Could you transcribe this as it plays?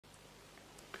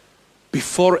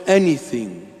Before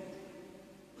anything,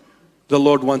 the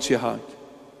Lord wants your heart.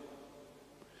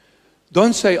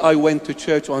 Don't say, I went to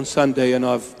church on Sunday and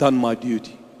I've done my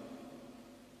duty.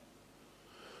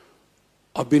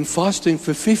 I've been fasting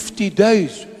for 50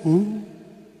 days. Ooh.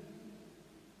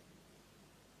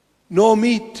 No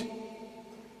meat.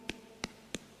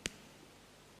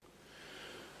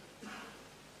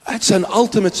 That's an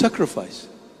ultimate sacrifice.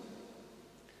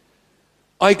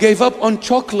 I gave up on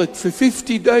chocolate for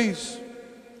 50 days.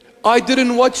 I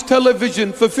didn't watch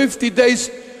television for 50 days.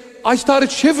 I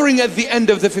started shivering at the end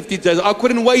of the 50 days. I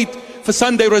couldn't wait for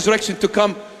Sunday resurrection to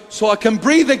come so I can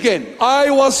breathe again.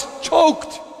 I was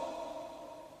choked.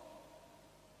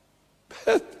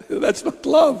 That's not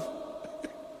love.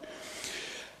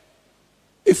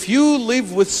 If you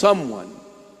live with someone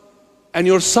and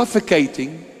you're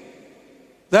suffocating,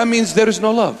 that means there is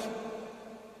no love.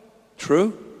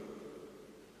 True?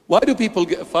 Why do people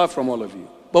get, far from all of you,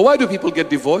 but why do people get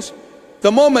divorced?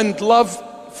 The moment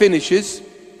love finishes,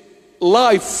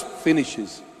 life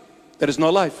finishes. There is no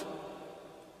life.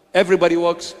 Everybody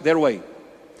walks their way.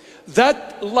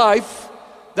 That life,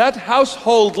 that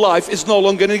household life is no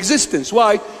longer in existence.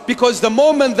 Why? Because the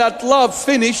moment that love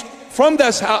finished from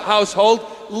that household,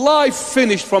 life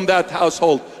finished from that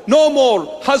household. No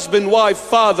more husband, wife,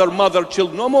 father, mother,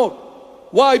 children, no more.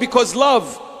 Why? Because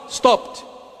love stopped,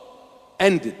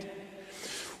 ended.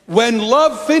 When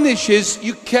love finishes,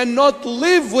 you cannot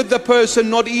live with the person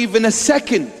not even a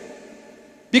second,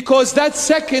 because that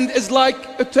second is like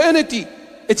eternity.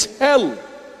 It's hell.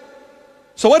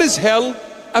 So what is hell?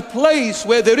 A place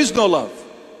where there is no love.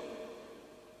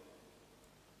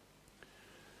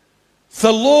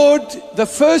 The Lord, the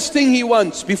first thing He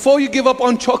wants, before you give up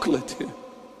on chocolate,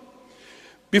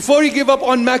 before you give up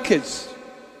on Macca's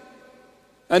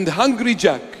and Hungry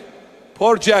Jack,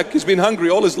 poor Jack has been hungry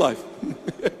all his life.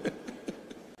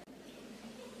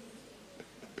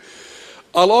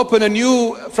 I'll open a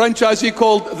new franchisee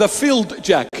called The Filled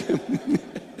Jack.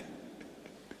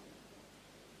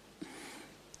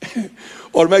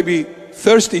 Or maybe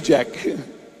Thirsty Jack.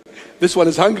 This one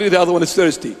is hungry, the other one is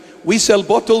thirsty. We sell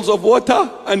bottles of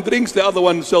water and drinks, the other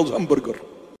one sells hamburger.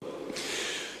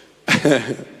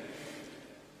 That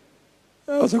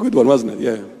was a good one, wasn't it?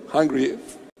 Yeah. Hungry,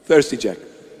 Thirsty Jack.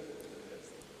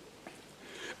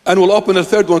 And we'll open a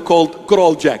third one called Good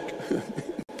Old Jack.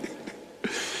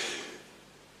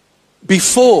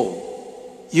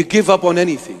 Before you give up on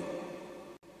anything,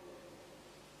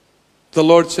 the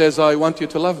Lord says, I want you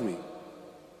to love me.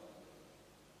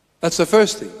 That's the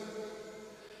first thing.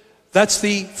 That's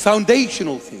the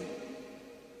foundational thing.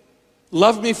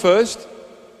 Love me first,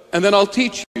 and then I'll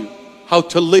teach you how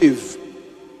to live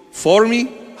for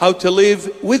me, how to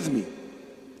live with me.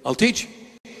 I'll teach you.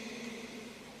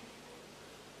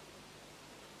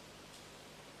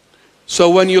 So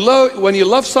when you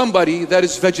love somebody that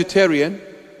is vegetarian,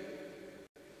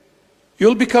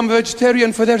 you'll become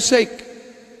vegetarian for their sake.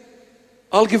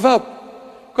 I'll give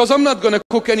up, because I'm not going to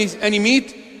cook any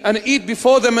meat and eat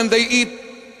before them, and they eat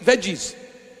veggies,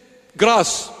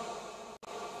 grass.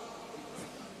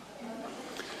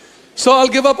 So I'll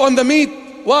give up on the meat.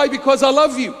 Why? Because I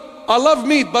love you. I love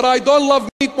meat, but I don't love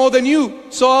meat more than you.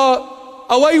 So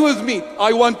away with meat.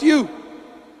 I want you.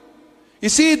 You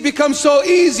see, it becomes so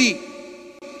easy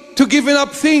to giving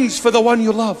up things for the one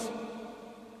you love.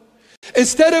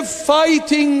 Instead of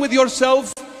fighting with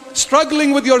yourself,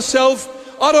 struggling with yourself,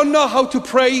 I don't know how to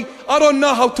pray, I don't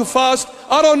know how to fast,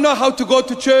 I don't know how to go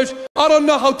to church, I don't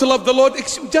know how to love the Lord.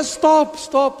 Just stop.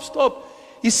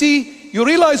 You see, you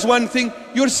realize one thing,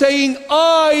 you're saying,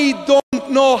 I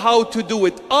don't know how to do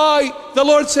it. The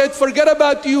Lord said, forget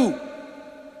about you.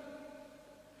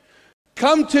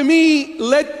 Come to me,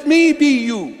 let me be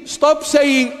you. Stop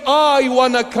saying, I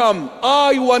want to come,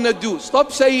 I want to do.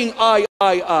 Stop saying,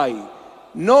 I.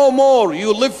 No more,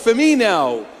 you live for me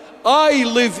now. I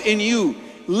live in you.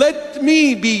 Let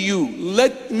me be you.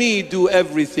 Let me do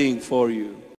everything for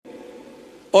you.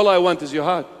 All I want is your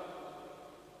heart.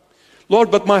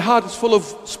 Lord, but my heart is full of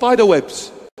spider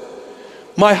webs.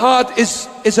 My heart is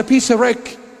a piece of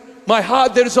wreck. My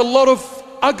heart, there's a lot of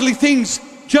ugly things.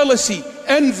 Jealousy,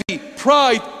 envy,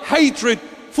 pride, hatred,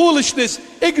 foolishness,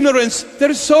 ignorance. There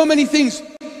are so many things.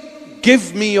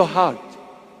 Give me your heart.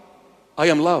 I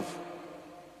am love.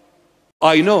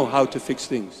 I know how to fix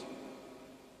things.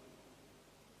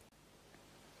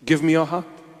 Give me your heart.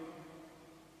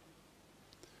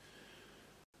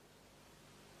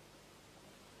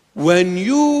 When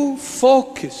you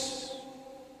focus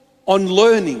on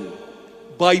learning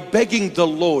by begging the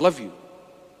Lord, love you,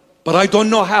 but I don't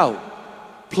know how.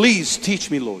 Please teach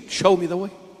me, Lord. Show me the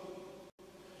way.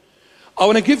 I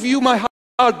want to give you my heart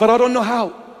heart, but I don't know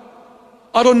how.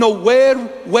 I don't know where,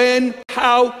 when,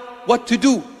 how, what to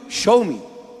do. Show me.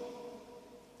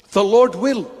 The Lord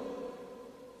will,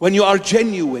 when you are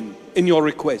genuine in your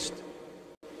request.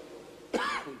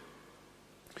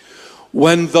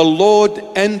 When the Lord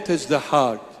enters the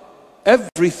heart,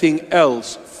 everything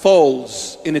else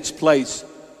falls in its place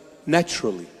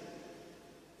naturally,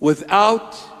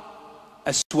 without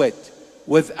a sweat,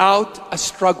 without a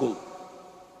struggle,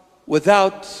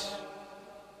 without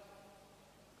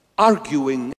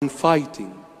arguing and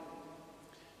fighting.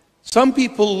 Some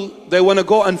people, they want to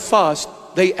go and fast,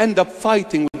 they end up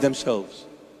fighting with themselves.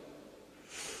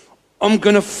 I'm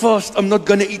going to fast, I'm not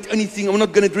going to eat anything, I'm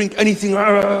not going to drink anything.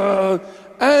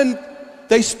 And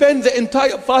they spend the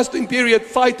entire fasting period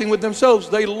fighting with themselves.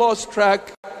 They lost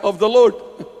track of the Lord.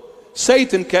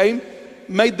 Satan came,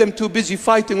 made them too busy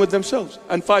fighting with themselves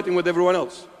and fighting with everyone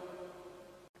else.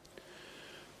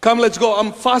 Come, let's go.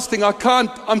 I'm fasting, I can't,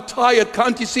 I'm tired,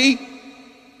 can't you see?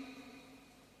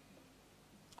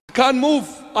 I can't move,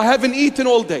 I haven't eaten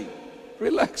all day.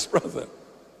 Relax, brother.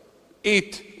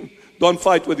 Eat. Don't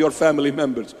fight with your family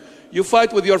members. You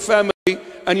fight with your family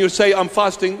and you say, I'm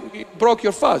fasting. You broke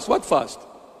your fast. What fast?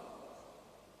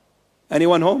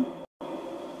 Anyone home?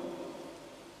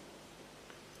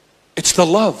 It's the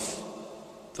love.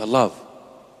 The love.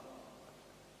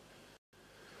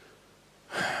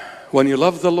 When you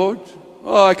love the Lord,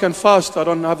 oh, I can fast, I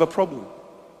don't have a problem.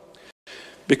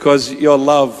 Because your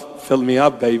love filled me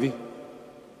up, baby.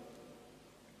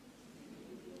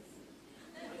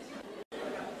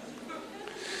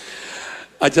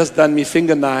 I just done me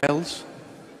fingernails.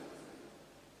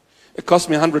 It cost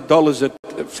me $100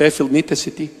 at Fairfield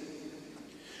City.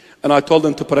 And I told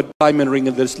them to put a diamond ring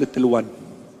in this little one.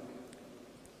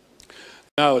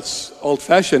 Now it's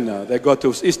old-fashioned now. They go to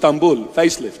Istanbul,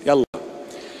 facelift, yalla.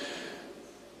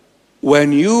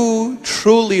 When you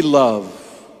truly love,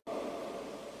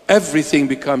 everything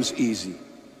becomes easy.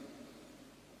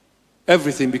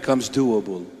 Everything becomes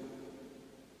doable.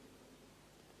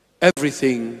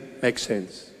 Everything makes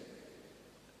sense.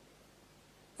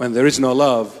 When there is no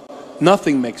love,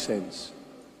 nothing makes sense.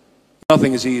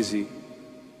 Nothing is easy.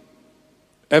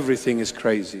 Everything is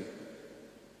crazy.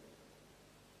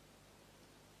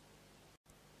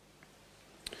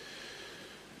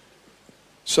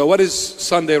 So what is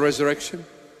Sunday resurrection?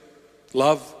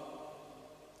 Love.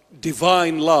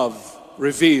 Divine love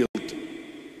revealed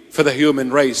for the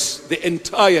human race, the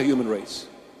entire human race.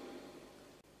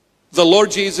 The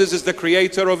Lord Jesus is the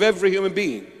creator of every human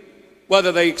being.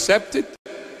 Whether they accept it,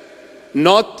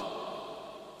 not,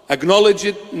 acknowledge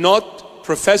it, not,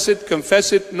 profess it,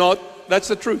 confess it, not, that's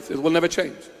the truth. It will never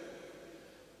change.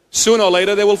 Sooner or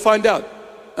later they will find out,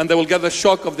 and they will get the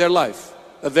shock of their life,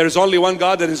 that there is only one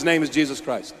God and His name is Jesus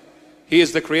Christ. He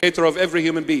is the creator of every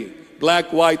human being.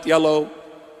 Black, white, yellow,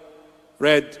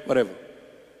 red, whatever.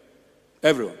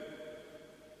 Everyone.